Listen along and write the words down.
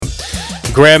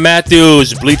Graham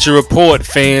Matthews, Bleacher Report,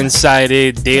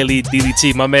 fan-sided, daily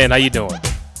DDT. My man, how you doing?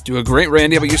 Doing great,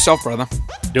 Randy. How about yourself, brother?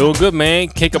 Doing good, man.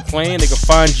 Can't complain. They can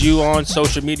find you on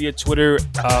social media, Twitter,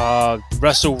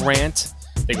 Wrestle Rant.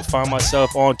 They can find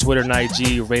myself on Twitter and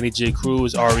IG, Randy J.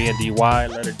 Cruz, RENDY,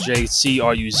 letter J,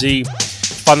 CRUZ.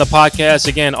 Find the podcast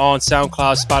again on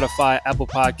SoundCloud, Spotify, Apple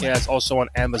Podcasts, also on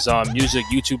Amazon Music,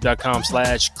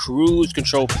 YouTube.com/Cruise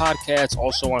Control Podcast,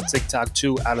 also on TikTok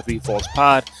too, Out of Three Falls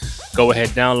Pod. Go ahead,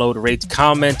 download, rate,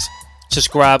 comment,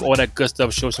 subscribe, all that good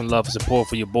stuff. Show some love and support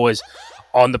for your boys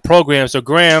on the program. So,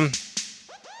 Graham,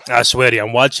 I swear to you,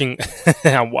 I'm watching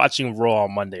Raw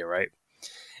on Monday, right?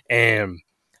 And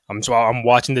I'm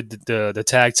watching the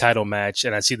tag title match,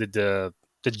 and I see the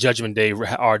Judgment Day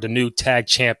are the new tag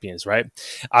champions, right?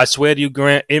 I swear to you,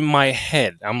 Graham, in my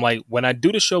head, I'm like, when I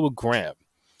do the show with Graham,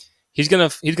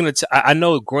 I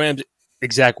know Graham's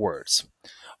exact words.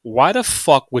 Why the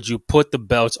fuck would you put the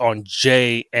belts on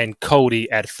Jay and Cody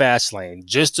at Fastlane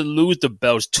just to lose the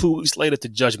belts 2 weeks later to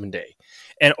Judgment Day?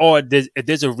 And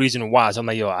there's a reason why. So I'm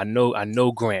like, yo, I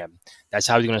know Graham. That's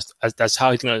how he's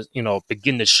gonna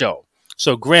begin the show.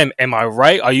 So, Graham, am I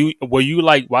right? Were you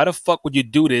like, why the fuck would you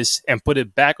do this and put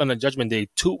it back on the Judgment Day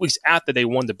 2 weeks after they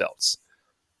won the belts?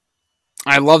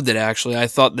 I loved it, actually. I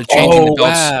thought the changing the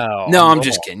belts. Wow. No, I'm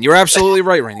just kidding. You're absolutely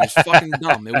right, Randy. It's fucking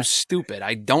dumb. It was stupid.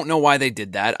 I don't know why they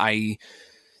did that.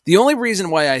 The only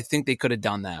reason why I think they could have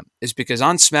done that is because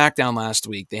on SmackDown last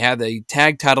week, they had the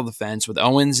tag title defense with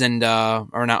Owens and,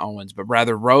 or not Owens, but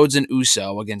rather Rhodes and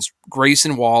Uso against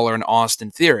Grayson Waller and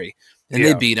Austin Theory. And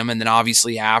they beat him. And then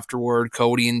obviously afterward,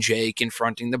 Cody and Jay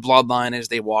confronting the Bloodline as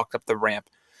they walked up the ramp.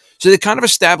 So they kind of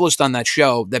established on that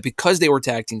show that because they were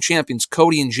tag team champions,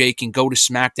 Cody and Jay can go to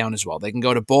SmackDown as well. They can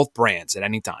go to both brands at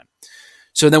any time.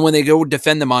 So then when they go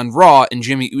defend them on Raw and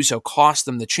Jimmy Uso cost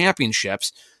them the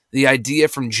championships, the idea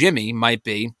from Jimmy might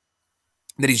be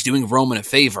that he's doing Roman a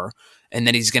favor and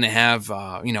that he's going to have,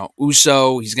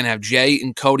 Uso, he's going to have Jay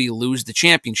and Cody lose the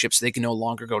championships so they can no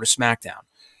longer go to SmackDown.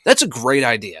 That's a great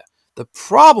idea. The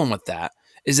problem with that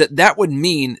is that would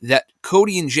mean that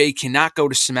Cody and Jay cannot go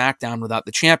to SmackDown without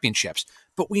the championships.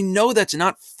 But we know that's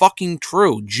not fucking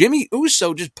true. Jimmy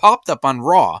Uso just popped up on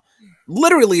Raw,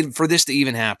 literally for this to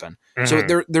even happen. Mm-hmm. So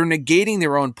they're negating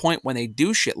their own point when they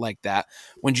do shit like that.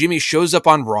 When Jimmy shows up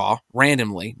on Raw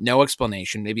randomly, no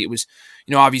explanation. Maybe it was,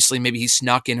 obviously maybe he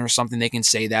snuck in or something. They can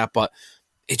say that, but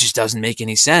it just doesn't make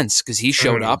any sense because he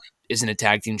showed up, isn't a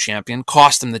tag team champion,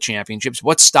 cost him the championships.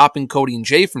 What's stopping Cody and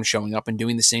Jay from showing up and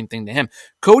doing the same thing to him?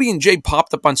 Cody and Jay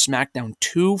popped up on SmackDown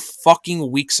 2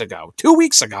 fucking weeks ago. 2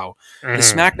 weeks ago. The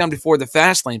SmackDown before the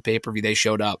Fastlane pay-per-view, they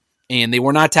showed up. And they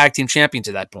were not tag team champions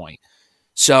at that point.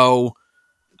 So,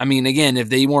 I mean, again, if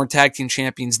they weren't tag team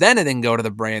champions then and then go to the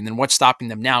brand, then what's stopping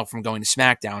them now from going to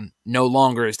SmackDown no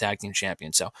longer as tag team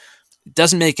champions? So, it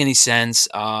doesn't make any sense.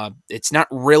 It's not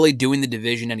really doing the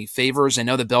division any favors. I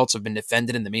know the belts have been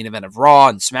defended in the main event of Raw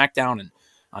and SmackDown and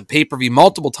on pay-per-view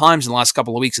multiple times in the last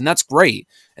couple of weeks, and that's great.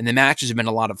 And the matches have been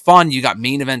a lot of fun. You got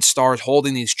main event stars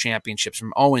holding these championships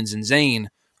from Owens and Zayn,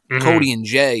 Cody and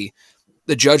Jay,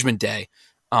 the Judgment Day.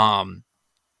 I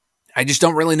just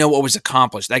don't really know what was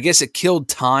accomplished. I guess it killed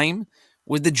time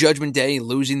with the Judgment Day,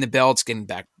 losing the belts, getting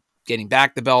back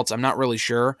the belts. I'm not really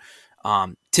sure.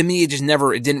 To me, it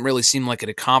didn't really seem like it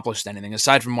accomplished anything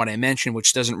aside from what I mentioned,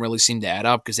 which doesn't really seem to add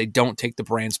up because they don't take the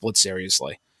brand split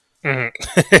seriously.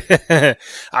 Mm-hmm.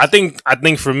 I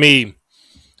think for me,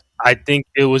 I think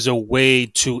it was a way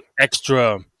to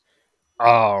extra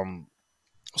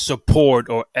support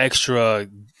or extra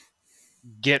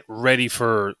get ready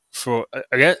for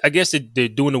I guess they're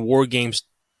doing the WarGames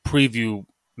preview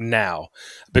now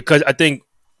because I think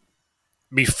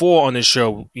before on the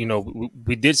show,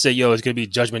 we did say, it's going to be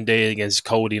Judgment Day against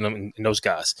Cody and those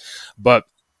guys. But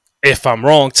if I'm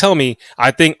wrong, tell me.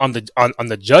 I think on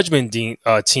the Judgment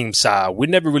team side, we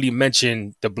never really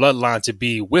mentioned the Bloodline to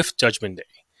be with Judgment Day.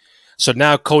 So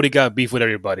now Cody got beef with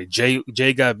everybody.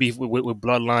 Jay got beef with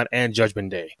Bloodline and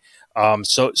Judgment Day.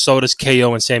 So does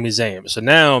KO and Sami Zayn. So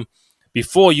now,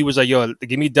 before you was like,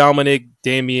 give me Dominic,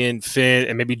 Damian, Finn,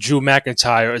 and maybe Drew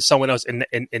McIntyre or someone else in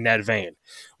that vein.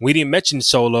 We didn't mention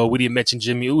Solo. We didn't mention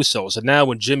Jimmy Uso. So now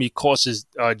when Jimmy costs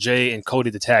Jay and Cody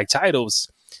the tag titles,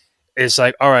 it's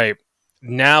like, all right,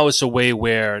 now it's a way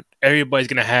where everybody's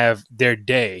going to have their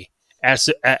day at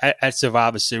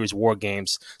Survivor Series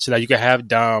WarGames so that you can have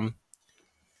Dom,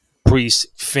 Priest,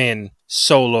 Finn,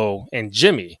 Solo, and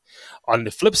Jimmy. On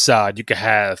the flip side, you could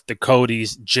have the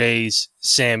Codys, Jays,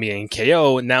 Sammy, and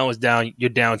KO. And now you're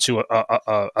down to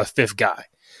a fifth guy.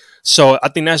 So I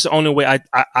think that's the only way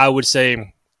I would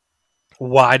say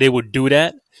why they would do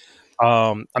that.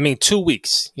 I mean, 2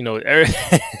 weeks.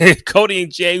 Cody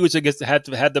and Jay, which I guess had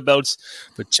the belts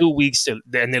for 2 weeks, and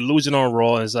they're losing on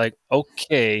Raw. And it's like,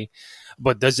 okay,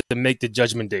 but does it make the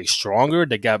Judgment Day stronger?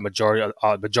 They got majority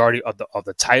of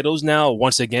the titles now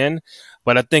once again,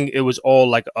 but I think it was all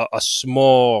like a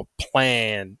small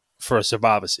plan for a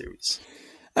Survivor Series.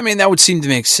 I mean, that would seem to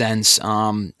make sense.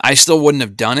 I still wouldn't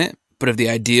have done it, but if the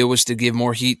idea was to give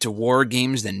more heat to War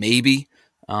Games, then maybe.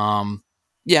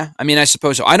 Yeah, I mean, I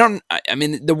suppose so. I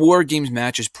mean, the War Games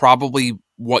match is probably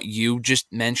what you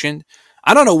just mentioned.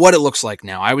 I don't know what it looks like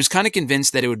now. I was kind of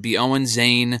convinced that it would be Owen,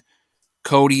 Zayn,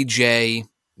 Cody, Jay,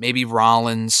 maybe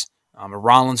Rollins.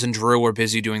 Rollins and Drew were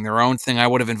busy doing their own thing. I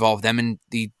would have involved them in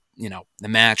the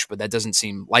match, but that doesn't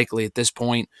seem likely at this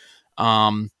point.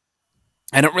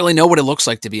 I don't really know what it looks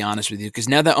like, to be honest with you, because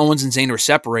now that Owens and Zayn are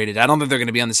separated, I don't think they're going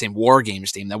to be on the same War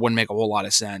Games team. That wouldn't make a whole lot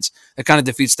of sense. That kind of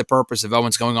defeats the purpose of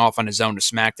Owens going off on his own to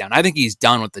SmackDown. I think he's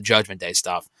done with the Judgment Day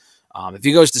stuff. If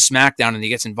he goes to SmackDown and he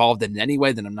gets involved in it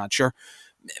anyway, then I'm not sure.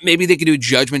 Maybe they could do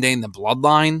Judgment Day in the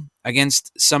Bloodline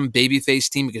against some babyface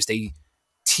team, because they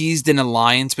teased an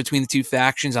alliance between the two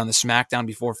factions on the SmackDown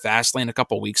before Fastlane a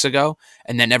couple weeks ago,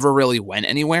 and that never really went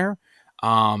anywhere.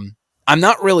 I'm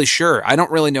not really sure. I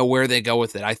don't really know where they go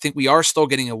with it. I think we are still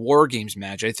getting a War Games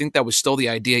match. I think that was still the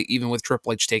idea, even with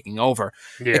Triple H taking over.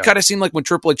 Yeah. It kind of seemed like when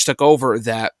Triple H took over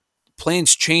that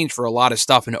plans changed for a lot of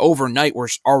stuff, and overnight we're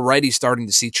already starting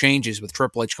to see changes with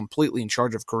Triple H completely in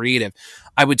charge of creative.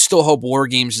 I would still hope War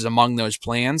Games is among those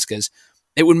plans, because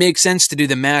it would make sense to do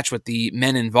the match with the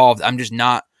men involved. I'm just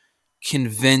not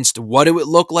convinced what it would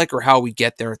look like or how we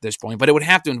get there at this point, but it would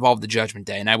have to involve the Judgment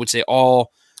Day, and I would say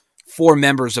all 4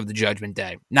 members of the Judgment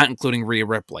Day, not including Rhea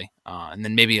Ripley, and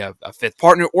then maybe a fifth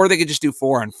partner, or they could just do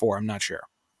 4 on 4. I'm not sure.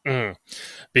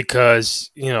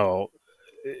 Because,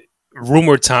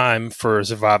 rumor time for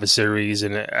Survivor Series,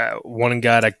 and one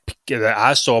guy that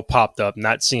I saw popped up,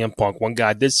 not CM Punk, one guy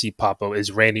I did see pop up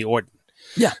is Randy Orton.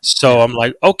 Yeah. So I'm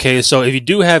like, okay, so if you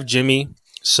do have Jimmy,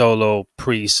 Solo,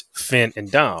 Priest, Finn, and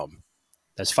Dom,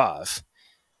 that's 5.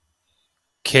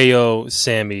 KO,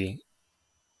 Sammy,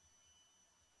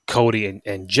 Cody,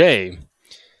 and Jay.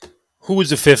 Who is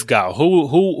the 5th guy?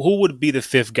 Who would be the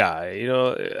 5th guy?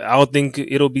 I don't think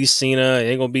it'll be Cena. It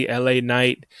ain't gonna be LA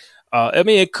Knight. I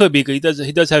mean, it could be, because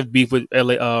he does have beef with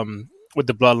LA with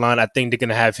the Bloodline. I think they're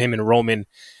gonna have him and Roman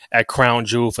at Crown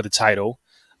Jewel for the title.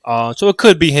 So it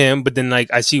could be him. But then, like,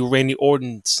 I see Randy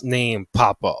Orton's name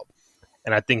pop up,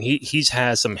 and I think he's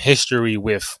has some history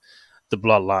with the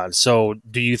Bloodline. So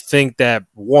do you think that,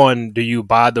 one, do you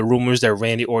buy the rumors that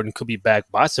Randy Orton could be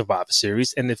back by Survivor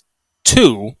Series? And if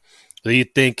 2, do you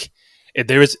think if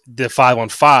there is the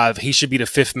 5-on-5, he should be the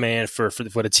 5th man for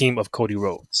the team of Cody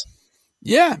Rhodes?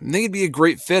 Yeah, I think it'd be a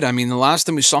great fit. I mean, the last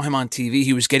time we saw him on TV,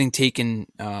 he was getting taken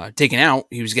out.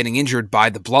 He was getting injured by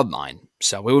the Bloodline.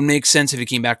 So it would make sense if he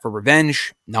came back for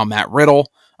revenge. Now Matt Riddle.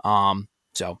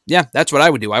 So yeah, that's what I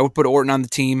would do. I would put Orton on the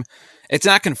team. It's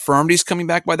not confirmed he's coming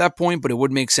back by that point, but it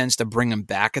would make sense to bring him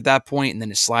back at that point and then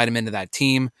to slide him into that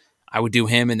team. I would do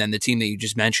him and then the team that you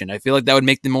just mentioned. I feel like that would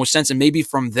make the most sense. And maybe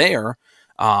from there,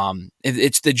 if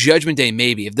it's the Judgment Day,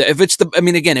 maybe. If it's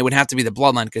again, it would have to be the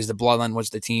Bloodline, because the Bloodline was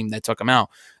the team that took him out.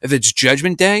 If it's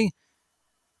Judgment Day,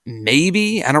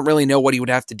 maybe. I don't really know what he would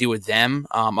have to do with them,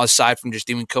 aside from just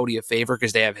doing Cody a favor,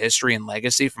 because they have history and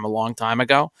legacy from a long time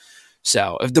ago.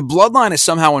 So if the Bloodline is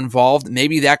somehow involved,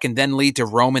 maybe that can then lead to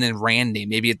Roman and Randy,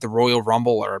 maybe at the Royal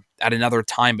Rumble or at another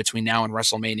time between now and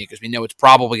WrestleMania, because we know it's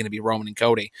probably going to be Roman and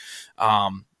Cody.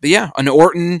 But yeah, an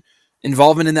Orton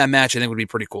involvement in that match I think would be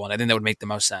pretty cool, and I think that would make the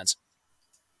most sense.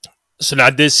 So now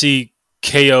I did see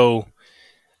KO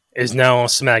is now on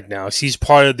SmackDown. He's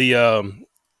part of the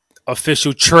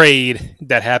official trade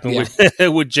that happened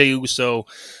with Jey Uso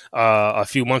a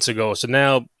few months ago. So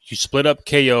now you split up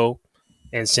KO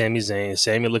and Sami Zayn.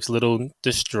 Sami looks a little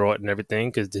distraught and everything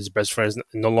because his best friend is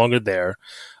no longer there.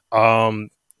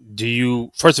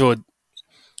 First of all,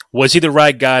 was he the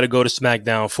right guy to go to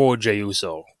SmackDown for Jey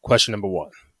Uso? Question number 1.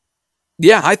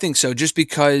 Yeah, I think so. Just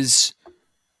because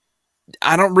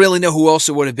I don't really know who else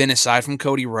it would have been aside from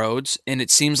Cody Rhodes, and it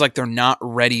seems like they're not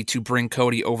ready to bring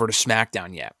Cody over to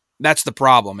SmackDown yet. That's the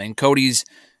problem. And Cody's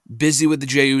busy with the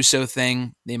Jey Uso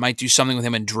thing. They might do something with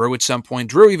him and Drew at some point.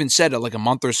 Drew even said it like a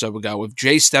month or so ago. If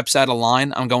Jey steps out of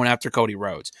line, I'm going after Cody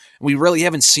Rhodes. We really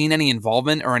haven't seen any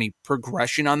involvement or any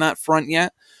progression on that front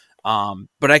yet.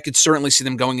 But I could certainly see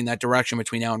them going in that direction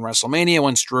between now and WrestleMania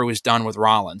once Drew is done with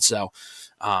Rollins. So,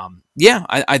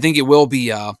 I think it will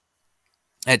be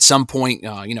at some point,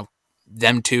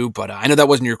 them two. But I know that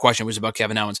wasn't your question. It was about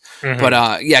Kevin Owens. Mm-hmm.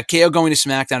 But KO going to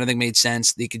SmackDown I think made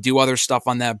sense. They could do other stuff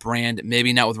on that brand.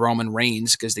 Maybe not with Roman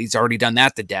Reigns because he's already done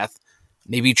that to death.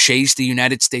 maybe chase the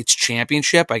United States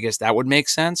Championship. I guess that would make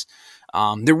sense.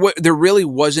 There really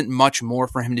wasn't much more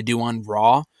for him to do on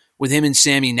Raw, with him and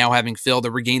Sammy now having failed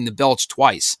to regain the belts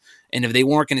twice. And if they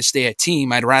weren't going to stay a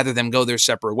team, I'd rather them go their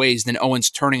separate ways than Owens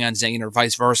turning on Zayn or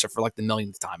vice versa for like the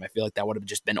millionth time. I feel like that would have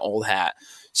just been old hat.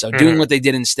 So doing what they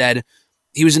did instead,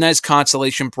 he was a nice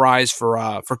consolation prize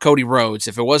for Cody Rhodes.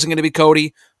 If it wasn't going to be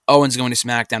Cody, Owens going to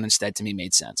SmackDown instead to me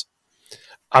made sense.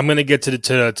 I'm gonna get to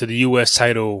the U.S.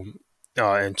 title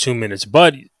in 2 minutes,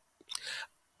 but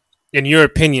in your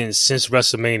opinion, since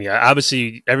WrestleMania,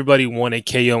 obviously everybody wanted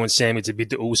KO and Sammy to beat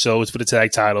the Usos for the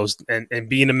tag titles and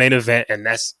be in the main event, and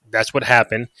that's what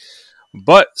happened.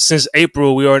 But since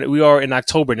April, we are in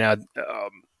October now.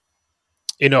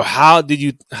 How do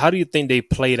you think they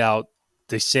played out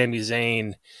the Sami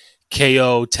Zayn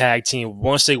KO tag team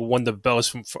once they won the belts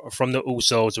from the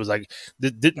Usos? It was like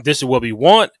this is what we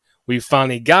want. We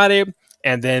finally got it,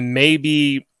 and then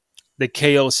maybe the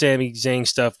KO Sami Zayn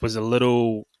stuff was a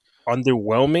little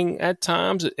underwhelming at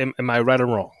times. Am I right or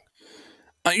wrong?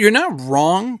 You're not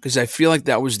wrong, because I feel like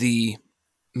that was the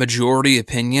majority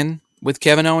opinion with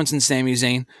Kevin Owens and Sami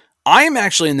Zayn. I am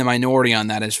actually in the minority on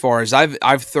that, as far as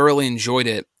I've thoroughly enjoyed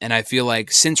it, and I feel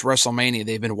like since WrestleMania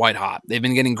they've been white hot. They've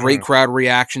been getting great crowd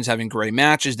reactions, having great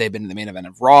matches. They've been in the main event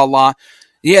of Raw a lot.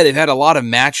 Yeah, they've had a lot of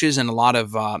matches and a lot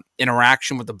of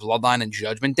interaction with the Bloodline and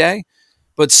Judgment Day,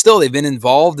 but still they've been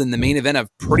involved in the main event of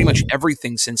pretty much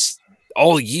everything since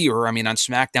all year. I mean, on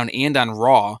SmackDown and on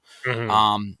Raw.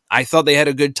 I thought they had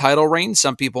a good title reign.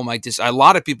 Some people a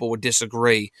lot of people would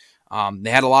disagree. They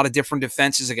had a lot of different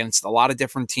defenses against a lot of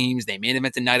different teams. They main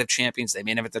evented Night of Champions. They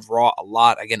main evented Raw a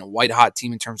lot. Again, a white hot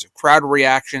team in terms of crowd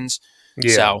reactions.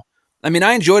 Yeah. So, I mean,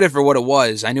 I enjoyed it for what it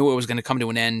was. I knew it was going to come to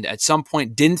an end at some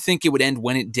point. Didn't think it would end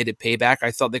when it did at Payback. I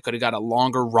thought they could have got a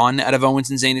longer run out of Owens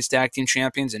and Zayn as tag team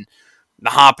champions. And the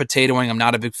hot potatoing, I'm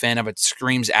not a big fan of. It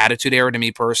screams attitude era to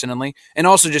me personally. And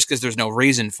also just because there's no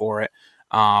reason for it.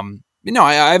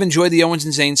 I've enjoyed the Owens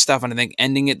and Zayn stuff, and I think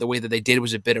ending it the way that they did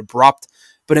was a bit abrupt,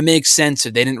 but it makes sense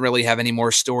if they didn't really have any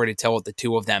more story to tell with the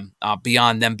two of them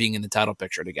beyond them being in the title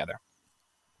picture together.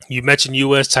 You mentioned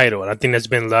U.S. title, and I think that's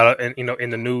been a lot of, in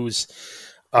the news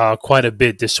quite a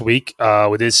bit this week.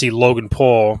 We did see Logan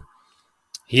Paul.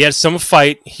 He had some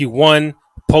fight. He won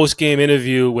post-game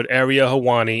interview with Ariel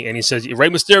Helwani, and he says, Rey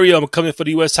Mysterio, I'm coming for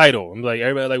the U.S. title. I'm like,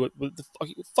 everybody like, what the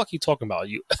fuck are you talking about?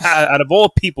 You out of all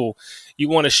people, you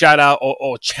want to shout out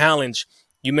or challenge.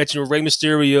 You mentioned Rey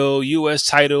Mysterio, U.S.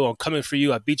 title, I'm coming for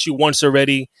you. I beat you once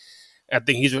already. I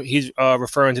think he's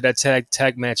referring to that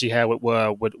tag match he had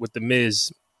with the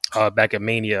Miz back at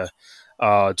Mania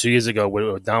 2 years ago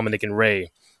with Dominic and Rey.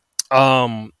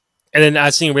 And then I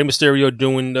seen Rey Mysterio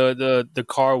doing the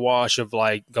car wash of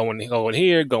like going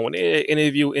here, going there,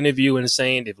 interview, and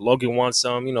saying if Logan wants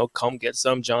some, come get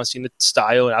some John Cena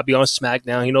style. And I'll be on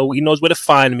SmackDown. He knows where to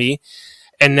find me.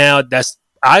 And now that's,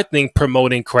 I think,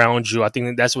 promoting Crown Jewel. I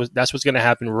think that's what's going to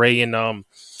happen. Rey and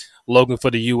Logan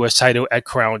for the U.S. title at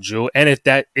Crown Jewel. And if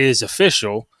that is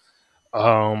official,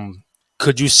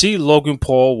 could you see Logan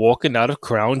Paul walking out of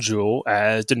Crown Jewel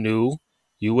as the new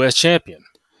U.S. champion?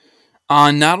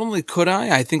 Not only could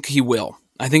I think he will.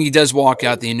 I think he does walk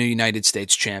out the new United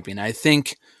States champion. I'm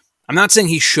not saying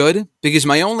he should, because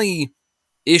my only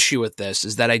issue with this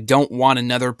is that I don't want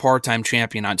another part-time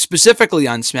champion specifically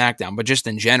on SmackDown, but just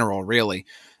in general, really.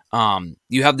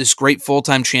 You have this great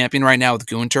full-time champion right now with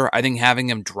Gunther. I think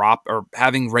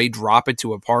having Rey drop it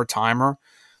to a part-timer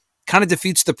kind of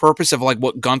defeats the purpose of like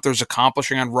what Gunther's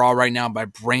accomplishing on Raw right now by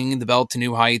bringing the belt to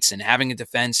new heights and having a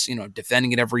defense,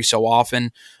 defending it every so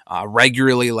often,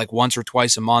 regularly, like once or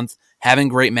twice a month, having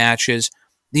great matches.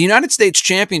 The United States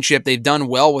Championship, they've done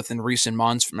well with in recent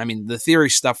months. I mean, the Theory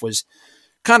stuff was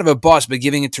kind of a bust, but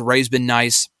giving it to Rey's been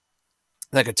nice.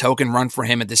 Like a token run for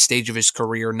him at this stage of his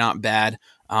career, not bad.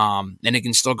 And he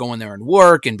can still go in there and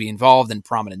work and be involved in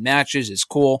prominent matches is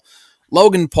cool.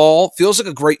 Logan Paul feels like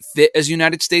a great fit as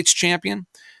United States champion.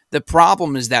 The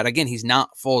problem is that, again, he's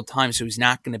not full-time, so he's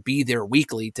not going to be there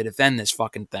weekly to defend this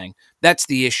fucking thing. That's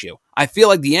the issue. I feel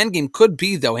like the end game could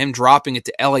be, though, him dropping it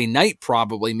to LA Knight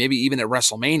probably, maybe even at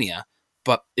WrestleMania.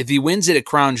 But if he wins it at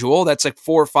Crown Jewel, that's like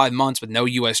 4 or 5 months with no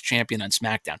U.S. champion on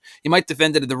SmackDown. He might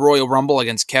defend it at the Royal Rumble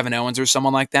against Kevin Owens or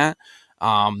someone like that.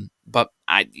 But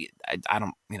I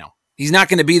don't, he's not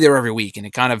going to be there every week. And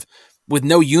it kind of, with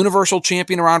no Universal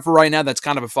champion around for right now, that's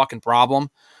kind of a fucking problem.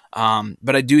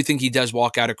 But I do think he does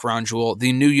walk out of Crown Jewel,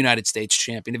 the new United States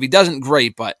champion. If he doesn't,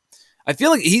 great, but I feel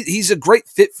like he's a great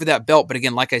fit for that belt. But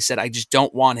again, like I said, I just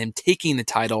don't want him taking the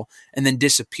title and then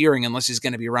disappearing unless he's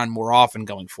going to be around more often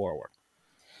going forward.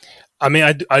 I mean,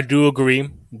 I do agree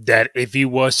that if he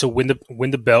was to win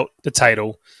the belt, the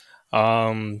title,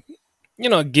 Um,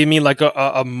 give me like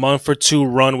a month or two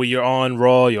run where you're on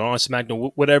Raw, you're on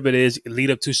SmackDown, whatever it is,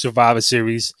 lead up to Survivor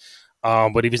Series.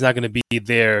 But if he's not going to be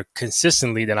there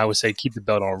consistently, then I would say keep the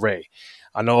belt on Ray.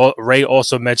 I know Ray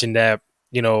also mentioned that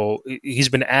he's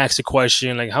been asked a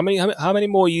question like how many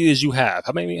more years you have,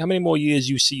 how many more years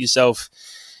you see yourself.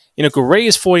 'Cause Ray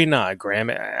is 49,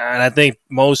 Graham, and I think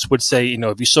most would say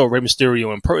if you saw Rey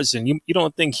Mysterio in person, you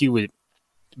don't think he would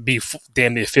be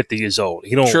damn near 50 years old.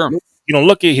 Sure. He don't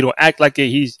look it. He don't act like it.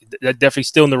 He's definitely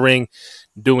still in the ring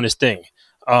doing his thing.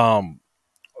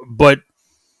 But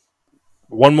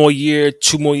one more year,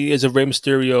 2 more years of Rey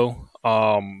Mysterio.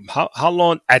 How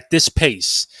long at this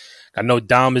pace? I know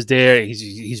Dom is there.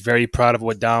 He's very proud of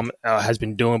what Dom has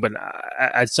been doing. But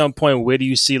at some point, where do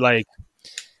you see like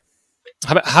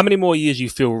how many more years you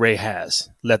feel Ray has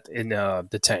left in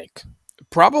the tank?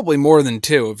 Probably more than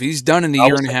two. If he's done in a I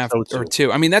year would and a say half so or too.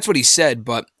 two, I mean, that's what he said.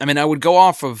 But I mean, I would go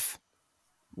off of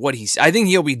what he's. I think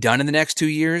he'll be done in the next 2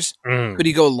 years. Could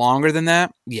he Mm, go longer than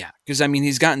that? Yeah, because I mean,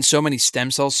 he's gotten so many stem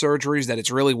cell surgeries that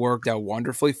it's really worked out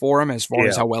wonderfully for him as far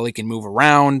as yeah, how well he can move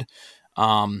around,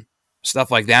 um,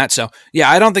 stuff like that. So yeah,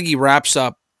 I don't think he wraps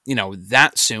up,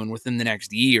 that soon within the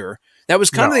next year. That was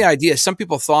kind no, of the idea. Some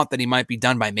people thought that he might be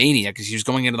done by Mania because he was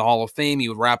going into the Hall of Fame. He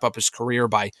would wrap up his career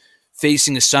by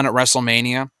facing his son at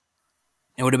WrestleMania.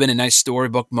 It would have been a nice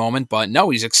storybook moment, but no,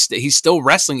 he's still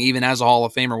wrestling even as a Hall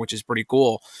of Famer, which is pretty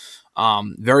cool.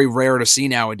 Very rare to see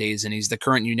nowadays, and he's the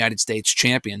current United States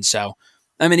champion. So,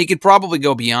 I mean, he could probably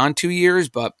go beyond 2 years,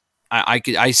 but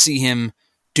I see him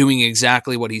doing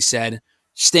exactly what he said,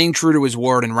 staying true to his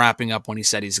word, and wrapping up when he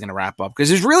said he's going to wrap up. Because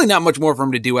there's really not much more for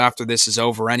him to do after this is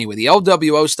over anyway. The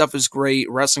LWO stuff is great.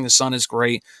 Wrestling the Sun is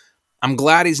great. I'm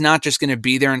glad he's not just going to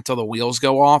be there until the wheels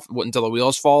go off, until the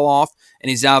wheels fall off,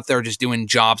 and he's out there just doing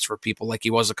jobs for people like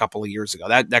he was a couple of years ago.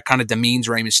 That kind of demeans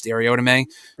Rey Mysterio to me.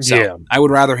 So yeah. I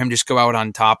would rather him just go out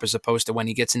on top as opposed to when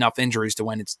he gets enough injuries to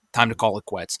when it's time to call it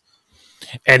quits.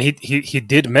 And he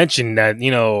did mention that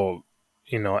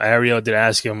Ariel did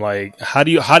ask him like how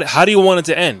do you want it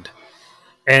to end,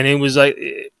 and it was like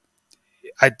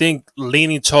I think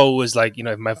leaning towards like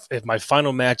if my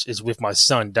final match is with my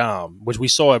son Dom, which we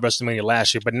saw at WrestleMania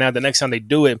last year, but now the next time they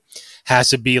do it has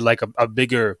to be like a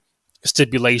bigger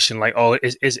stipulation, like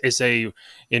it's a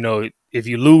if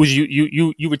you lose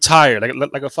you retire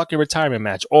like a fucking retirement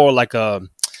match or like a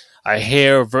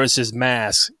hair versus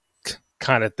mask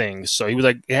kind of thing. So he was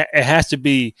like, it has to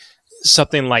be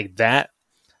something like that.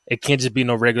 It can't just be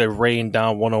no regular rain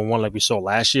down 1-on-1 like we saw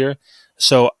last year.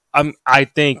 So I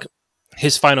think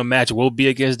his final match will be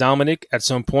against Dominic at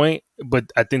some point,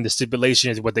 but I think the stipulation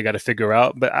is what they got to figure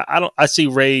out. But I don't. I see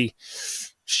Ray,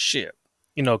 shit,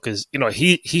 because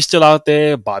he's still out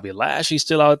there. Bobby Lashley's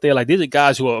still out there. Like these are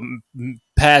guys who are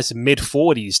past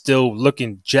mid-40s, still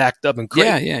looking jacked up and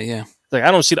Yeah, crazy. yeah, yeah. Like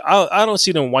I don't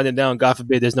see them winding down. God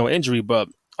forbid there's no injury, but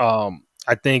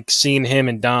I think seeing him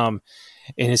and Dom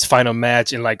in his final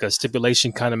match in like a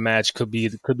stipulation kind of match could be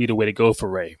the way to go for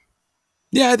Ray.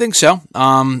 Yeah, I think so.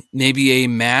 Maybe a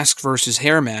mask versus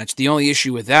hair match. The only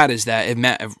issue with that is that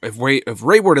if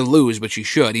Ray were to lose, which he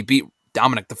should, he beat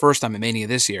Dominic the first time at Mania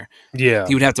this year. Yeah.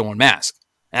 He would have to unmask.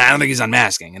 And I don't think he's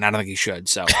unmasking, and I don't think he should.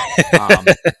 So, um,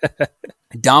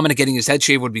 Dominic getting his head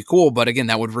shaved would be cool, but again,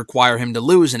 that would require him to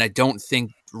lose, and I don't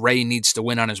think Ray needs to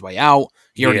win on his way out.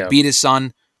 He already Yeah. beat his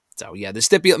son. So yeah,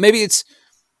 the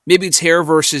maybe it's hair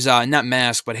versus not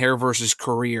mask, but hair versus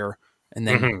career, and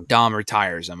then Hmm. Dom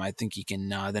retires him. I think he can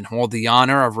then hold the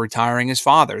honor of retiring his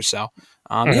father. So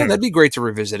yeah, Hmm. that'd be great to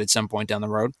revisit at some point down the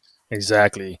road.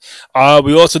 Exactly.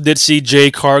 We also did see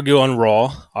Jay Cargill on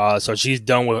Raw. So she's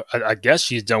done with. I guess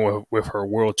she's done with her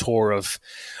world tour of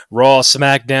Raw,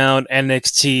 SmackDown,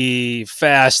 NXT,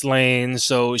 Fastlane.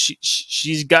 So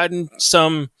she's gotten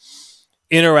some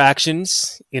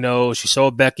interactions. She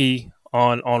saw Becky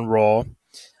on Raw.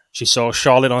 She saw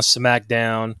Charlotte on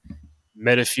SmackDown.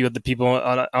 Met a few of the people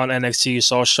on NXT.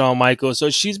 Saw Shawn Michaels.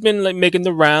 So she's been like making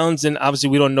the rounds, and obviously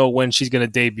we don't know when she's gonna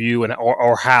debut and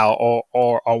or how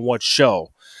or on what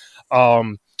show.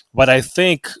 Um, but I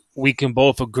think we can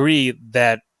both agree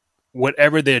that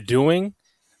whatever they're doing,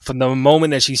 from the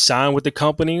moment that she signed with the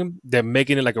company, they're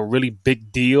making it like a really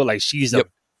big deal. Like she's a Yep.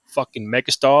 fucking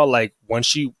megastar. Like when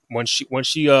she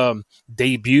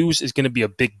debuts, it's gonna be a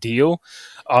big deal.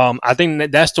 I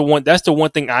think that's the one. That's the one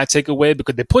thing I take away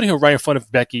because they're putting her right in front of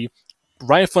Becky,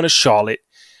 right in front of Charlotte.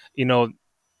 You know,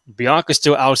 Bianca's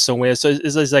still out somewhere, so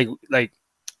it's like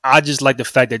I just like the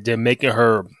fact that they're making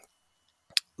her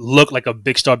look like a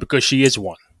big star because she is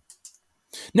one.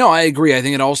 No, I agree. I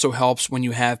think it also helps when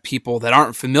you have people that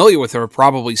aren't familiar with her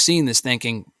probably seeing this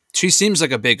thinking, She seems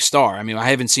like a big star. I mean, I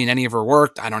haven't seen any of her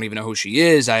work. I don't even know who she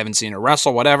is. I haven't seen her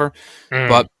wrestle, whatever. Mm,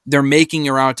 But they're making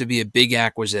her out to be a big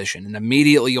acquisition, and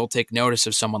immediately you'll take notice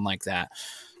of someone like that.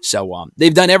 So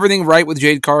they've done everything right with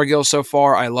Jade Cargill so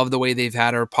far. I love the way they've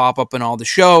had her pop up in all the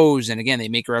shows, and again, they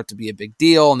make her out to be a big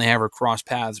deal, and they have her cross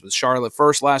paths with Charlotte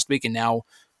first last week, and now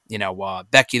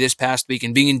Becky this past week,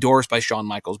 and being endorsed by Shawn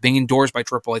Michaels, being endorsed by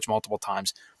Triple H multiple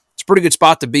times. It's a pretty good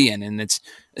spot to be in, and it's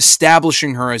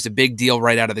establishing her as a big deal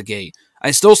right out of the gate. I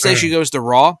still say she mm, goes to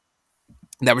Raw.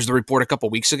 That was the report a couple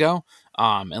weeks ago.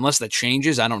 Unless that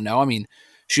changes, I don't know. I mean,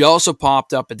 she also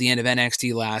popped up at the end of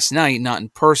NXT last night, not in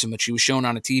person, but she was shown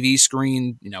on a TV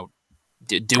screen,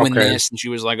 doing okay, this, and she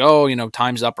was like, "Oh,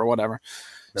 time's up" or whatever.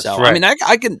 that's So, I right. mean,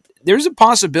 I can. There's a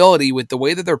possibility with the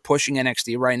way that they're pushing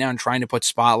NXT right now and trying to put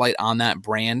spotlight on that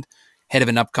brand ahead of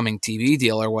an upcoming TV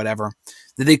deal or whatever,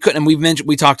 that they couldn't. And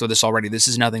we talked about this already. This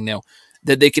is nothing new.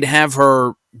 That they could have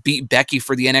her beat Becky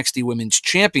for the NXT Women's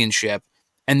Championship,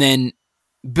 and then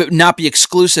but not be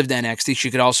exclusive to NXT.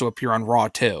 She could also appear on Raw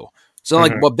too. So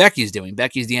like Hmm. what Becky's doing.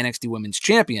 Becky's the NXT Women's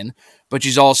Champion, but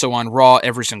she's also on Raw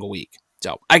every single week.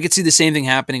 So I could see the same thing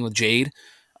happening with Jade.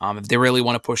 If they really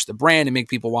want to push the brand and make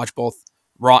people watch both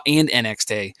Raw and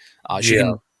NXT, she Yeah.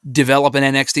 can develop an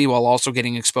NXT while also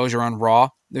getting exposure on Raw.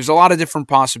 There's a lot of different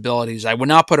possibilities. I would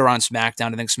not put her on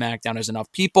SmackDown. I think SmackDown has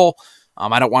enough people.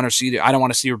 I don't want to see. I don't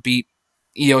want to see her beat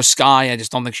Io Sky. I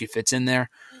just don't think she fits in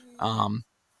there. Um,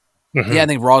 yeah, I Hmm.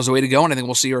 think Raw is the way to go, and I think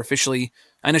we'll see her officially.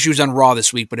 I know she was on Raw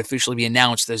this week, but officially be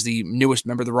announced as the newest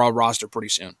member of the Raw roster pretty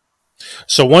soon.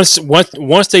 So once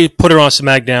they put her on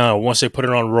SmackDown, or once they put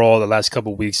her on Raw the last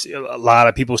couple of weeks, a lot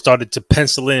of people started to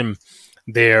pencil in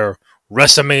their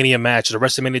WrestleMania matches, or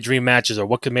WrestleMania Dream matches, or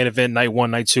what could main event night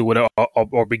one, night two, whatever,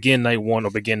 or begin night one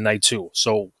or begin night two.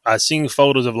 So I seen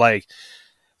photos of like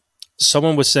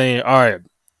someone was saying, "All right,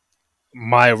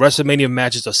 my WrestleMania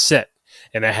matches are set,"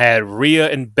 and I had Rhea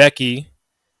and Becky.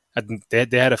 I think they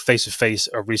had a face to face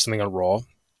recently on Raw.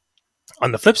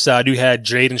 On the flip side, you had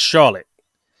Jade and Charlotte.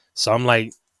 So I'm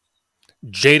like,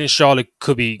 Jade and Charlotte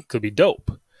could be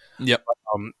dope. Yep.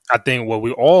 I think what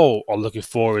we all are looking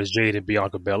for is Jade and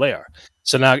Bianca Belair.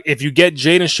 So now, if you get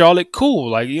Jade and Charlotte, cool.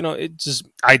 Like it just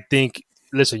I think.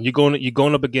 Listen, you're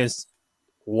going up against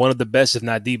one of the best, if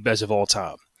not the best of all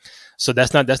time. So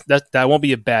that won't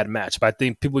be a bad match. But I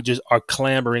think people just are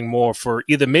clamoring more for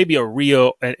either maybe a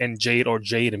Rio and Jade, or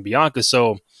Jade and Bianca.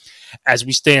 So as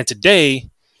we stand today,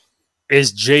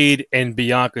 is Jade and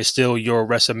Bianca still your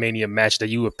WrestleMania match that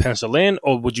you would pencil in,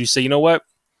 or would you say, you know what,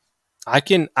 I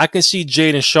can see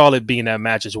Jade and Charlotte being that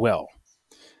match as well?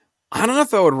 I don't know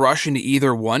if I would rush into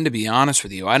either one, to be honest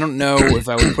with you. I don't know if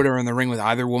I would put her in the ring with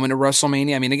either woman at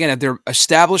WrestleMania. I mean, again, if they're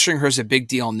establishing her as a big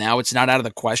deal now, it's not out of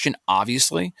the question,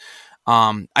 obviously.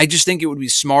 I just think it would be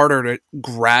smarter to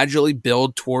gradually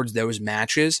build towards those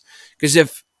matches, because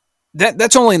if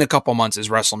that's only in a couple months is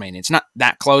WrestleMania. It's not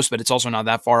that close, but it's also not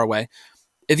that far away.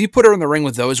 If you put her in the ring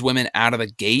with those women out of the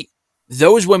gate,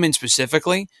 those women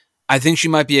specifically, I think she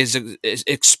might be as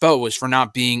exposed for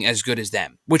not being as good as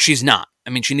them, which she's not. I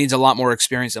mean, she needs a lot more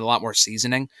experience and a lot more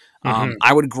seasoning. Mm-hmm.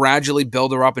 I would gradually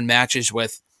build her up in matches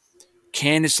with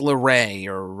Candice LeRae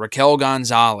or Raquel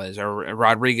Gonzalez or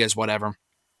Rodriguez, whatever,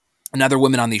 and other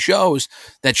women on these shows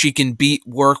that she can beat,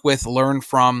 work with, learn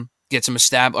from, get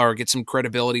some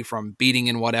credibility from beating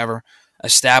and whatever,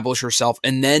 establish herself,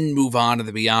 and then move on to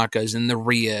the Biancas and the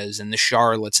Rheas and the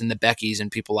Charlottes and the Beckys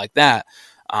and people like that.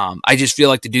 I just feel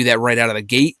like to do that right out of the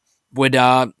gate would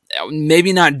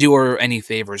maybe not do her any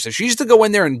favors. If she's to go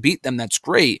in there and beat them, that's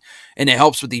great, and it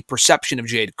helps with the perception of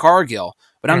Jade Cargill.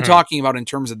 But I'm Mm-hmm. talking about in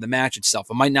terms of the match itself.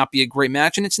 It might not be a great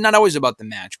match, and it's not always about the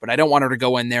match, but I don't want her to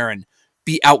go in there and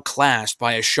be outclassed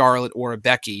by a Charlotte or a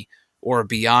Becky or a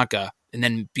Bianca and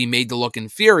then be made to look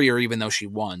inferior even though she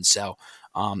won. So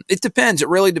it depends. It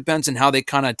really depends on how they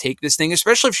kind of take this thing,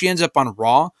 especially if she ends up on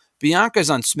Raw. Bianca's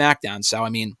on SmackDown. So, I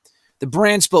mean, the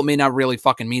brand split may not really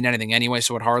fucking mean anything anyway,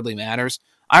 so it hardly matters.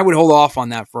 I would hold off on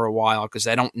that for a while because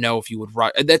I don't know if you would.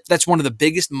 That's one of the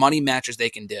biggest money matches they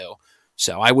can do.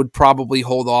 So I would probably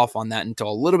hold off on that until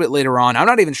a little bit later on. I'm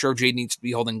not even sure if Jade needs to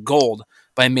be holding gold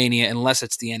by Mania unless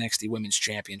it's the NXT Women's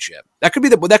Championship. That could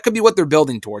be what they're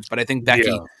building towards. But I think Becky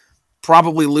Yeah.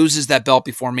 probably loses that belt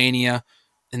before Mania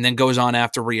and then goes on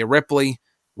after Rhea Ripley.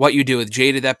 What you do with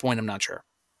Jade at that point, I'm not sure.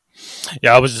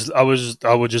 Yeah, I was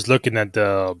just looking at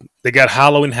they got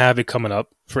Halloween Havoc coming up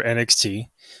for NXT.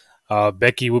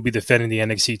 Becky will be defending the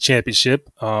NXT Championship.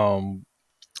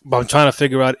 But I'm trying to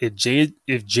figure out if Jade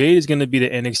is going to be the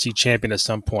NXT champion at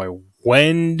some point.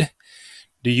 When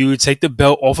do you take the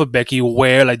belt off of Becky?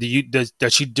 Where, like, does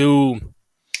she do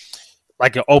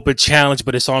like an open challenge,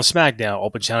 but it's on SmackDown.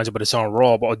 Open challenge, but it's on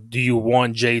Raw. But do you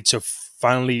want Jade to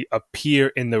finally appear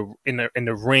in the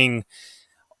ring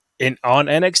on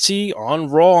NXT, on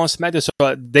Raw, on SmackDown?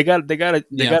 So they got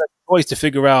Yeah. a choice to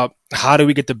figure out how do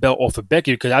we get the belt off of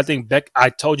Becky, because I think I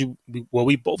told you what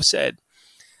we both said,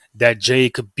 that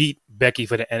Jade could beat Becky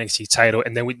for the NXT title,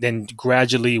 and then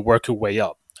gradually work her way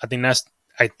up. I think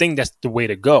that's the way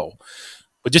to go.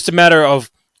 But just a matter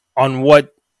of on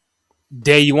what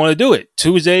day you want to do it.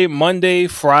 Tuesday, Monday,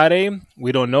 Friday.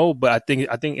 We don't know, but I think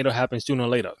it'll happen sooner or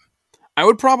later. I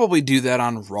would probably do that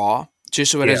on Raw,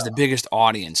 just so it Yeah. has the biggest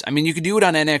audience. I mean, you could do it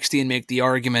on NXT and make the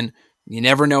argument. You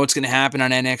never know what's going to happen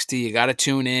on NXT. You got to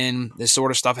tune in. This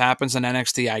sort of stuff happens on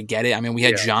NXT. I get it. I mean, we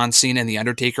had Yeah. John Cena and The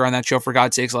Undertaker on that show, for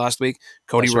God's sakes, last week.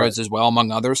 Cody That's right. Rhodes as well,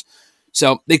 among others.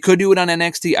 So they could do it on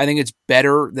NXT. I think it's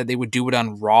better that they would do it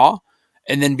on Raw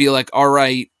and then be like, all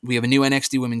right, we have a new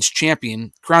NXT Women's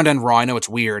Champion, crowned on Raw. I know it's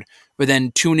weird, but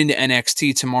then tune into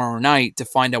NXT tomorrow night to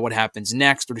find out what happens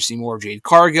next, or to see more of Jade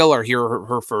Cargill, or hear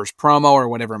her first promo, or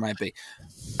whatever it might be.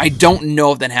 I don't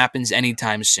know if that happens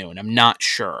anytime soon. I'm not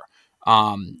sure.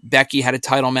 Becky had a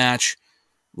title match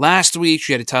last week.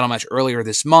 She had a title match earlier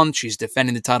this month. She's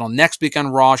defending the title next week on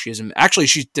Raw. She's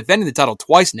defending the title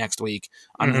twice next week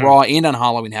on Mhm. Raw and on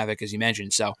Halloween Havoc, as you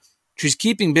mentioned. So she's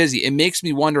keeping busy. It makes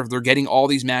me wonder if they're getting all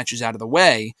these matches out of the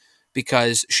way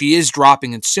because she is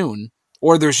dropping it soon,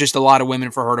 or there's just a lot of women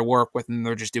for her to work with and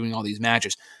they're just doing all these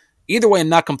matches. Either way, I'm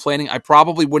not complaining. I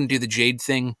probably wouldn't do the Jade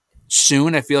thing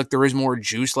soon. I feel like there is more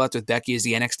juice left with Becky as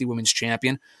the NXT Women's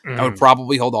Champion. I would Mhm.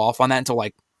 probably hold off on that until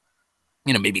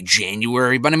maybe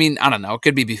January. But I mean, I don't know. It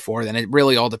could be before then. It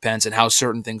really all depends on how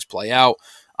certain things play out.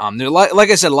 There, like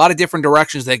I said, a lot of different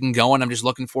directions they can go, and I'm just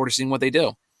looking forward to seeing what they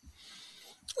do.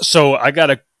 So I got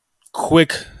a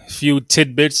quick few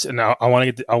tidbits, and I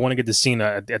want to get to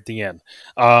Cena at the end.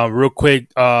 Real quick.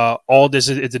 All this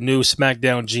is the new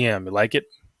SmackDown GM. You like it?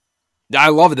 I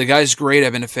love it. The guy's great.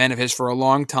 I've been a fan of his for a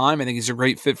long time. I think he's a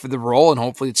great fit for the role, and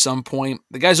hopefully at some point,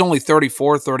 the guy's only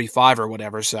 34, 35 or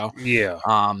whatever, so Yeah.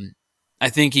 I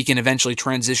think he can eventually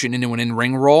transition into an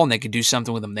in-ring role, and they could do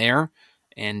something with him there.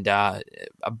 And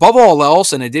above all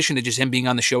else, in addition to just him being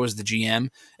on the show as the GM,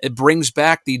 it brings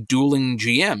back the dueling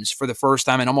GMs for the first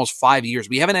time in almost 5 years.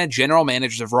 We haven't had general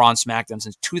managers of Raw and SmackDown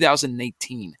since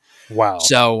 2018. Wow.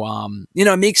 So,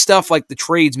 it makes stuff like the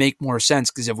trades make more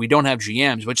sense because if we don't have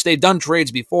GMs, which they've done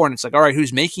trades before, and it's like, all right,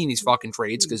 who's making these fucking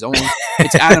trades? Because only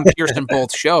it's Adam Pearce in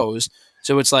both shows.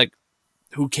 So it's like,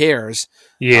 who cares?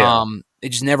 Yeah. It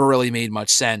just never really made much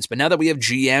sense. But now that we have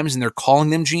GMs and they're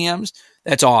calling them GMs,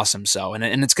 that's awesome. So,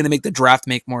 and it's going to make the draft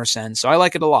make more sense. So I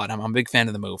like it a lot. I'm a big fan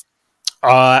of the move.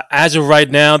 As of right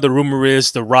now, the rumor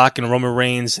is The Rock and Roman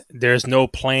Reigns. There's no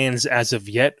plans as of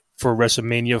yet for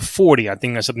WrestleMania 40. I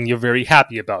think that's something you're very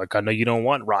happy about. I know you don't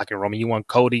want Rock and Roman. You want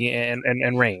Cody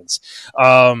and Reigns.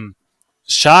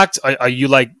 Shocked? Are you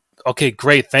like, okay,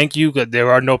 great, thank you.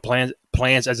 There are no plans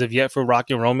as of yet for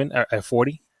Rock and Roman at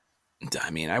 40?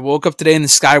 I mean, I woke up today and the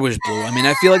sky was blue. I mean,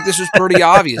 I feel like this was pretty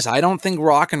obvious. I don't think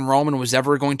Rock and Roman was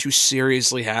ever going to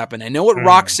seriously happen. I know what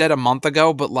Rock said a month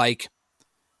ago, but like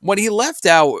what he left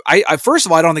out, I first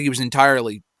of all, I don't think he was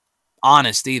entirely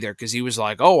honest either, because he was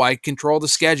like, oh, I control the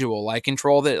schedule. I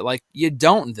control that. Like, you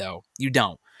don't, though. You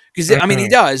don't. Because, I mean, he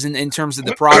does in terms of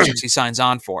the projects he signs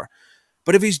on for.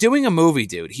 But if he's doing a movie,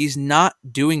 dude, he's not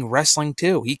doing wrestling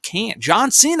too. He can't.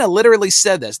 John Cena literally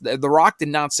said this. The Rock did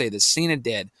not say this. Cena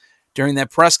did during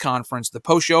that press conference, the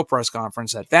post-show press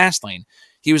conference at Fastlane.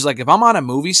 He was like, if I'm on a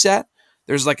movie set,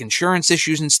 there's like insurance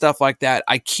issues and stuff like that.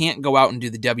 I can't go out and do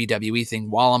the WWE thing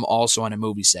while I'm also on a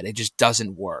movie set. It just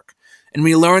doesn't work. And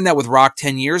we learned that with Rock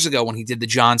 10 years ago when he did the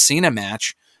John Cena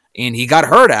match, and he got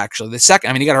hurt actually.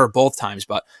 He got hurt both times,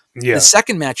 but Yeah. the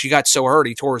second match he got so hurt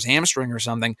he tore his hamstring or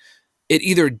something. It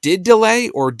either did delay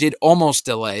or did almost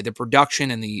delay the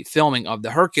production and the filming of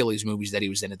the Hercules movies that he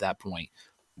was in at that point.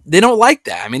 They don't like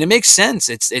that. I mean, it makes sense.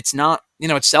 It's not,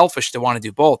 it's selfish to want to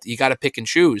do both. You got to pick and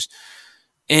choose.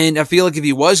 And I feel like if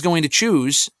he was going to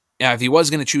choose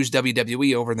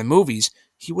WWE over the movies,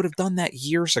 he would have done that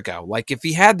years ago. Like if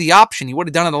he had the option, he would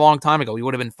have done it a long time ago. He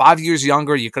would have been 5 years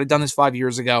younger. You could have done this 5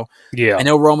 years ago. Yeah. I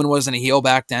know Roman wasn't a heel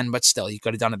back then, but still, he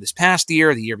could have done it this past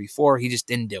year, the year before. He just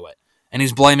didn't do it. And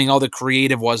he's blaming all the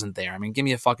creative wasn't there. I mean, give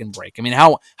me a fucking break. I mean,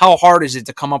 how hard is it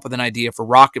to come up with an idea for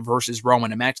Rocket versus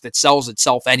Roman, a match that sells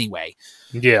itself anyway?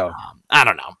 Yeah. I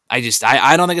don't know. I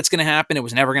don't think it's going to happen. It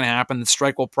was never going to happen. The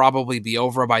strike will probably be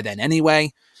over by then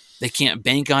anyway. They can't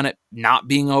bank on it not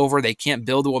being over. They can't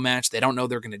build to a match they don't know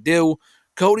they're going to do.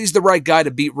 Cody's the right guy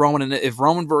to beat Roman. And if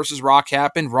Roman versus Rock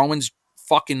happened, Roman's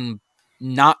fucking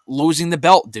not losing the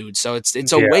belt, dude. So it's a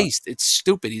Yeah, waste. It's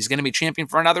stupid. He's going to be champion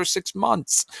for another 6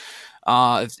 months,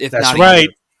 if that's not a right. year.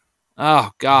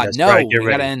 Oh God, That's right. no! Get We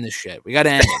got to ready. end this shit. We got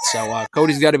to end it. So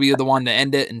Cody's got to be the one to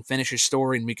end it and finish his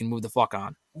story, and we can move the fuck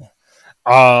on.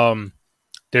 Um,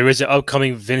 there is an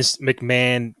upcoming Vince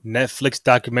McMahon Netflix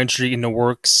documentary in the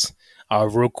works.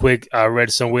 Real quick, I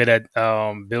read somewhere that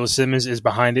Bill Simmons is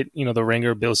behind it. You know, the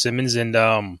ringer Bill Simmons,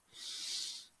 and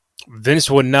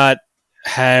Vince would not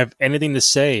have anything to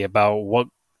say about what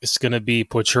is going to be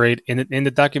portrayed in the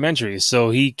documentary.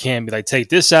 So he can't be like, take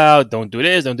this out, don't do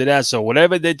this, don't do that. So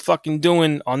whatever they're fucking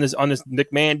doing on this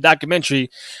McMahon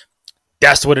documentary,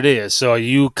 that's what it is. So are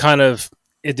you kind of,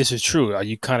 if this is true, are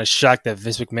you kind of shocked that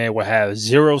Vince McMahon will have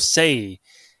zero say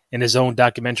in his own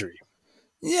documentary?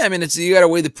 Yeah, I mean, it's you got to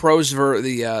weigh the pros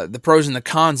and the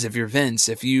cons if you're Vince.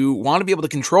 If you want to be able to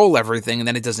control everything,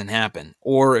 then it doesn't happen.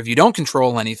 Or if you don't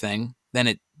control anything, then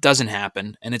it doesn't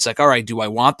happen. And it's like, all right, do I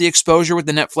want the exposure with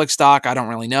the Netflix doc? I don't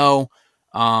really know.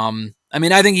 I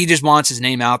mean, I think he just wants his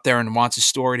name out there and wants his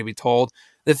story to be told.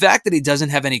 The fact that he doesn't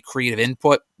have any creative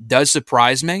input does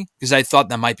surprise me because I thought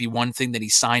that might be one thing that he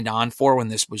signed on for when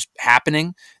this was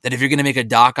happening. That if you're going to make a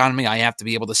doc on me, I have to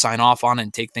be able to sign off on it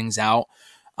and take things out.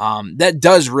 That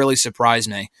does really surprise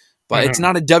me. But it's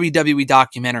Mm-hmm. not a WWE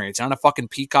documentary. It's not a fucking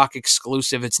Peacock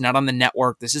exclusive. It's not on the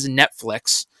network. This is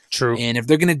Netflix. True. And if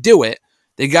they're going to do it,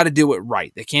 they got to do it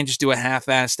right. They can't just do a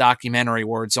half-ass documentary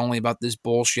where it's only about this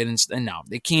bullshit. And no,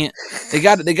 they can't. They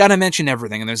got to mention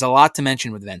everything. And there's a lot to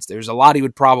mention with Vince. There's a lot he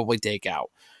would probably take out.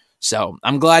 So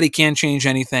I'm glad he can't change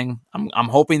anything. I'm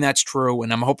hoping that's true.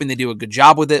 And I'm hoping they do a good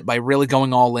job with it by really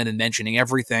going all in and mentioning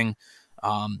everything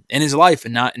in his life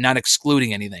and not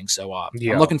excluding anything. So I'm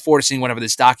Yeah. looking forward to seeing whatever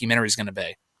this documentary is going to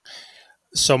be.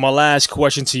 So my last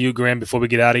question to you, Graham, before we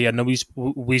get out of here, I know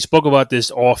we spoke about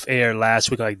this off air last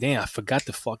week. Like, damn, I forgot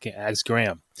to fucking ask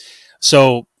Graham.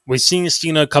 So we've seen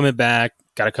Cena coming back,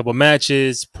 got a couple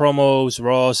matches, promos,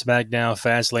 Raw, SmackDown,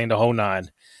 Fastlane, the whole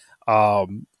nine.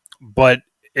 But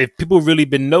if people really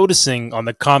been noticing on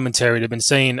the commentary, they've been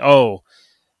saying, "Oh,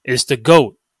 it's the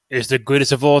GOAT, it's the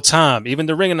greatest of all time." Even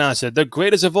the ring announcer, the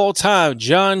greatest of all time,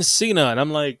 John Cena. And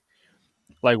I'm like,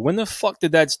 when the fuck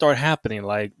did that start happening?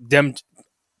 Like them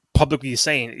publicly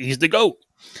saying he's the GOAT.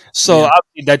 So Yeah.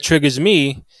 obviously that triggers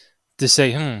me to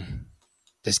say,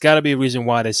 there's got to be a reason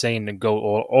why they're saying the GOAT.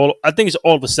 All I think it's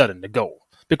all of a sudden the GOAT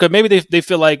because maybe they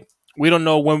feel like we don't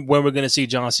know when we're going to see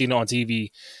John Cena on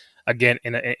TV again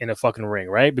in a fucking ring,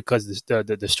 right? Because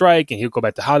the strike and he'll go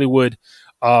back to Hollywood.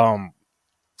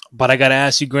 But I gotta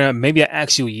ask you, Graham. Maybe I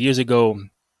asked you years ago: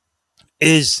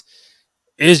 Is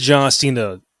John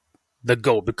Cena the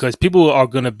GOAT? Because people are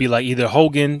gonna be like either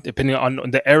Hogan, depending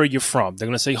on the area you're from. They're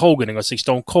gonna say Hogan. They're gonna say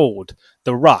Stone Cold,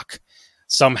 The Rock.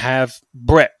 Some have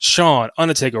Brett, Shawn,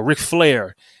 Undertaker, Ric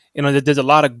Flair. You know, there's a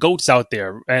lot of goats out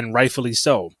there, and rightfully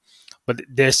so. But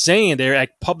they're saying they're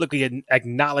publicly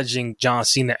acknowledging John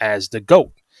Cena as the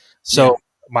GOAT. Yeah. So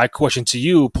my question to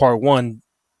you, part one: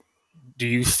 do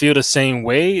you feel the same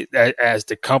way as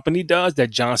the company does that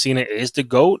John Cena is the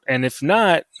GOAT? And if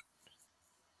not,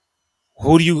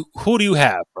 who do you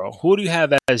have, bro? Who do you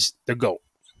have as the GOAT?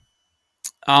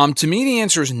 To me, the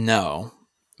answer is no.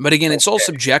 But again, it's all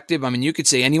subjective. I mean, you could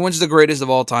say anyone's the greatest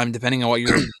of all time, depending on what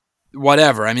you're,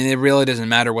 whatever. I mean, it really doesn't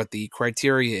matter what the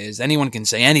criteria is. Anyone can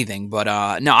say anything. But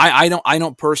no, I don't. I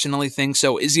don't personally think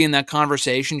so. Is he in that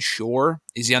conversation? Sure.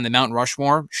 Is he on the Mount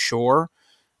Rushmore? Sure.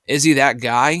 Is he that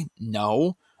guy?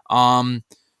 No.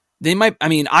 They might. I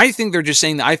mean, I think they're just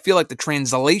saying that. I feel like the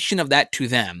translation of that to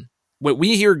them, what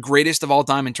we hear greatest of all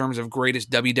time in terms of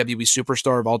greatest WWE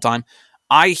superstar of all time,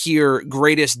 I hear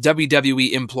greatest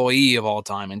WWE employee of all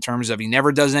time in terms of he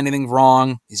never does anything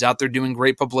wrong. He's out there doing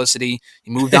great publicity.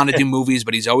 He moved on to do movies,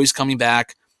 but he's always coming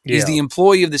back. He's Yeah, the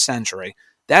employee of the century.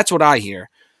 That's what I hear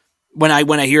when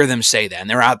I hear them say that. And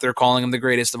they're out there calling him the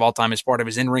greatest of all time as part of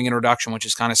his in-ring introduction, which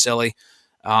is kind of silly.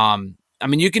 I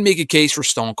mean, you can make a case for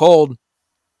Stone Cold,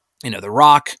 The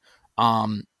Rock.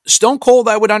 Stone Cold,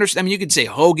 I would understand. I mean, you could say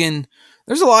Hogan.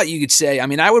 There's a lot you could say. I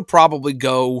mean, I would probably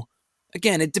go.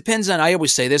 Again, it depends on. I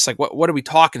always say this. Like, what are we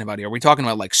talking about here? Are we talking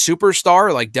about like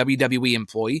superstar, like WWE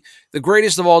employee? The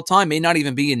greatest of all time may not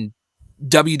even be in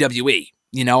WWE.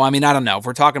 I mean, I don't know. If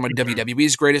we're talking about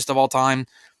WWE's greatest of all time,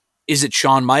 is it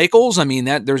Shawn Michaels? I mean,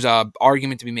 that there's a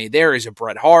argument to be made there. Is it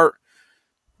Bret Hart?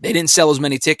 They didn't sell as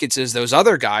many tickets as those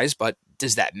other guys, but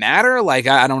does that matter? Like,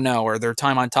 I don't know. Or their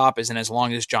time on top isn't as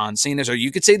long as John Cena's. Or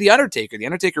you could say The Undertaker. The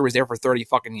Undertaker was there for 30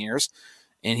 fucking years,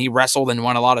 and he wrestled and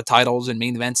won a lot of titles and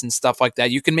main events and stuff like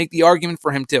that. You can make the argument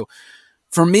for him, too.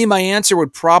 For me, my answer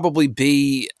would probably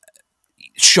be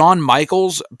Shawn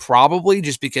Michaels, probably,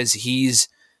 just because he's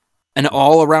an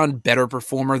all-around better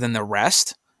performer than the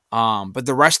rest. But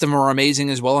the rest of them are amazing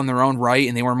as well in their own right,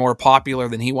 and they were more popular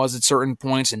than he was at certain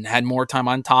points and had more time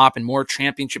on top and more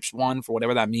championships won for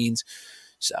whatever that means.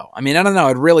 So, I mean, I don't know.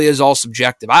 It really is all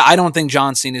subjective. I don't think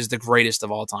John Cena is the greatest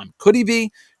of all time. Could he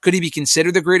be? Could he be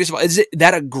considered the greatest of all? Is it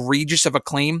that egregious of a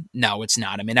claim? No, it's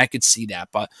not. I mean, I could see that.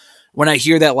 But when I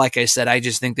hear that, like I said, I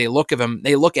just think they look at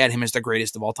him as the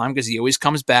greatest of all time because he always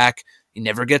comes back. He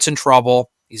never gets in trouble.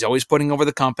 He's always putting over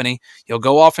the company. He'll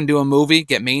go off and do a movie,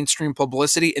 get mainstream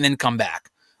publicity, and then come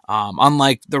back.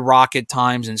 Unlike The Rock at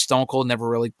times and Stone Cold never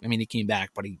really, I mean, he came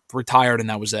back, but he retired and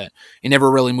that was it. He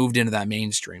never really moved into that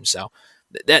mainstream. So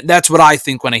that's what I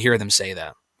think when I hear them say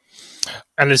that.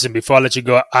 And listen, before I let you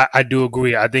go, I do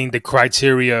agree. I think the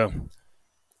criteria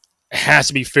has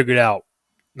to be figured out.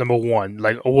 Number one,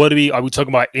 like, what are we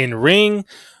talking about in ring? Are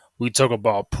we talking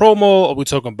about promo? Are we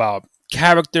talking about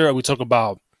character? Are we talking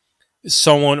about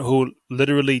someone who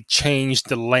literally changed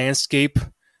the landscape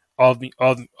of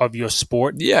your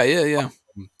sport? Yeah.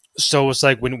 So it's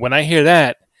like when I hear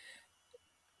that,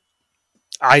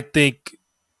 I think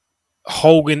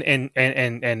Hogan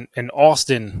and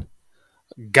Austin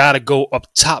gotta go up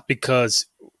top because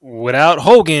without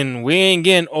Hogan, we ain't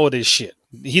getting all this shit.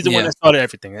 He's the one that started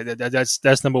everything.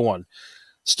 That's number one.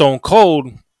 Stone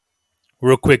Cold,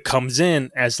 real quick, comes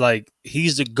in as like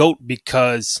he's the GOAT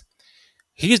because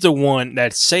he's the one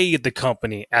that saved the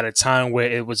company at a time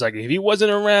where it was like if he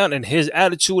wasn't around and his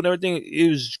attitude and everything, it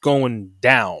was going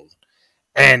down.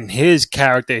 And his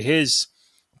character, his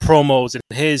promos, and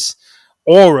his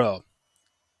aura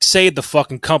saved the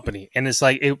fucking company. And it's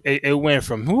like it went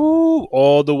from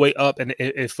all the way up and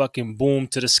it fucking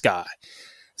boomed to the sky.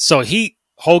 So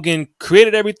Hogan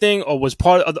created everything or was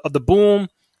part of the boom.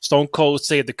 Stone Cold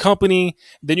saved the company.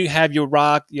 Then you have your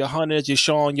Rock, your Hunters, your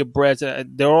Shawn, your Bretts.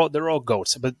 They're all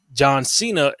goats. But John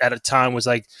Cena at a time was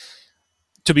like,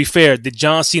 to be fair, did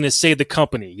John Cena save the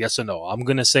company? Yes or no? I'm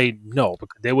gonna say no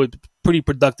because they were pretty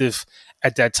productive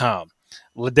at that time.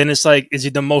 Well, then it's like, is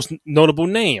he the most notable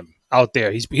name out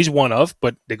there? He's one of,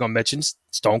 but they're gonna mention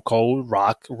Stone Cold,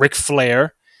 Rock, Ric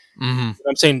Flair. Mm-hmm. You know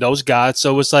I'm saying those guys.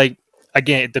 So it's like,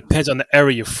 again, it depends on the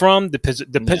area you're from. Depends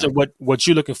on what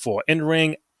you're looking for in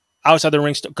ring, outside the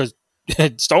ring. Because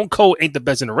Stone Cold ain't the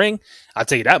best in the ring. I'll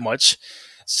tell you that much.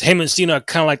 Him and Cena are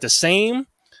kind of like the same,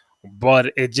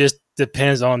 but it just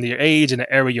depends on your age and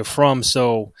the area you're from.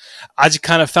 So I just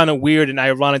kind of found it weird and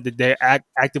ironic that they're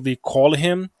actively calling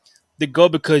him the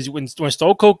GOAT because when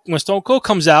Stone Cold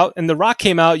comes out and The Rock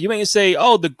came out, you ain't say,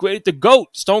 oh, the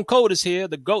GOAT Stone Cold is here,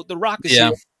 the GOAT The Rock is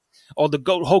here, or the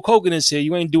GOAT Hulk Hogan is here.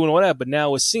 You ain't doing all that. But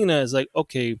now with Cena, it's like,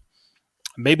 okay,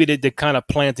 maybe they're kind of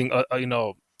planting,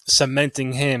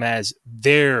 cementing him as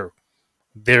their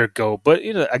GOAT. But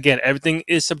again, everything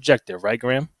is subjective, right,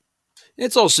 Graham?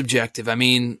 It's all subjective. I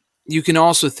mean, you can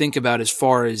also think about as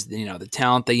far as the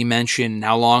talent that you mentioned, and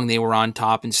how long they were on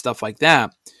top and stuff like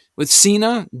that. With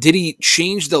Cena, did he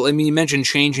change you mentioned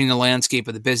changing the landscape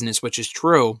of the business, which is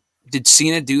true. Did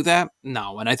Cena do that?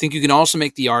 No. And I think you can also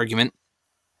make the argument,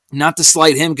 not to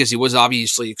slight him because he was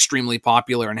obviously extremely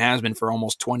popular and has been for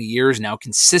almost 20 years now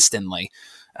consistently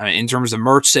in terms of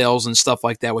merch sales and stuff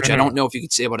like that, which I don't know if you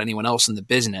could say about anyone else in the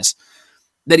business,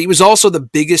 that he was also the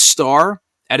biggest star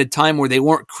at a time where they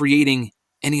weren't creating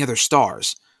any other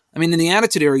stars. I mean, in the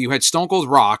Attitude Era, you had Stone Cold,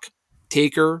 Rock,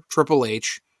 Taker, Triple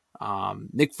H,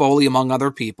 Mick Foley, among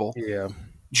other people. Yeah.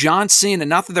 John Cena,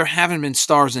 not that there haven't been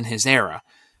stars in his era,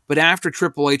 but after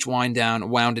Triple H wound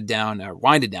it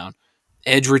down,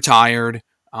 Edge retired,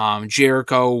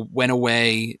 Jericho went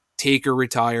away, Taker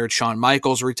retired, Shawn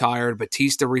Michaels retired,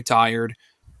 Batista retired.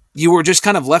 You were just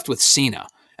kind of left with Cena.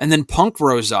 And then Punk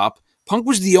rose up. Punk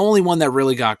was the only one that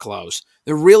really got close.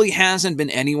 There really hasn't been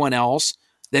anyone else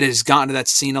that has gotten to that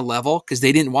Cena level because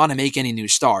they didn't want to make any new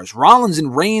stars. Rollins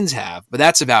and Reigns have, but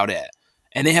that's about it.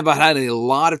 And they have had a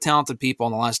lot of talented people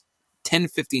in the last 10,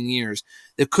 15 years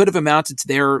that could have amounted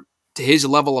to his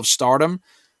level of stardom,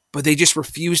 but they just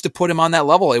refused to put him on that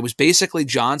level. It was basically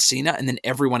John Cena and then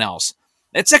everyone else.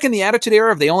 That second, the Attitude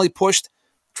Era, they only pushed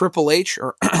Triple H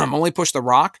or only pushed The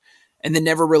Rock and then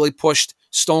never really pushed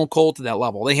Stone Cold to that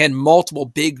level. They had multiple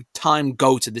big-time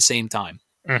GOATs at the same time,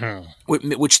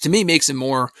 which to me makes it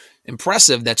more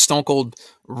impressive that Stone Cold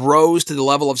rose to the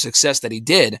level of success that he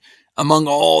did among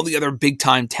all the other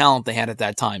big-time talent they had at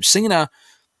that time. Cena,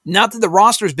 not that the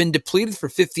roster has been depleted for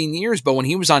 15 years, but when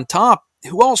he was on top,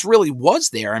 who else really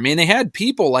was there? I mean, they had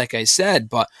people, like I said,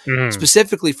 but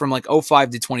specifically from like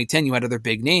 05 to 2010, you had other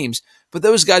big names, but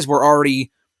those guys were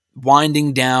already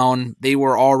winding down. They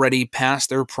were already past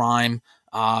their prime.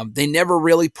 They never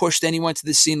really pushed anyone to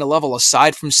the Cena level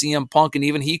aside from CM Punk, and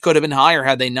even he could have been higher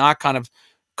had they not kind of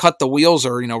cut the wheels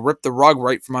or, rip the rug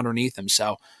right from underneath him.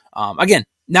 So, again,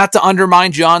 not to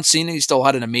undermine John Cena. He still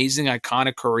had an amazing,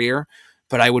 iconic career,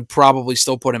 but I would probably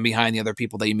still put him behind the other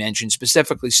people that you mentioned,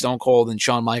 specifically Stone Cold and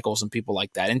Shawn Michaels and people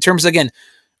like that. In terms, again,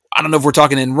 I don't know if we're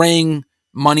talking in ring,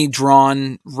 money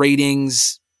drawn,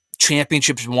 ratings,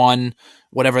 championships won,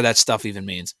 whatever that stuff even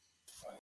means.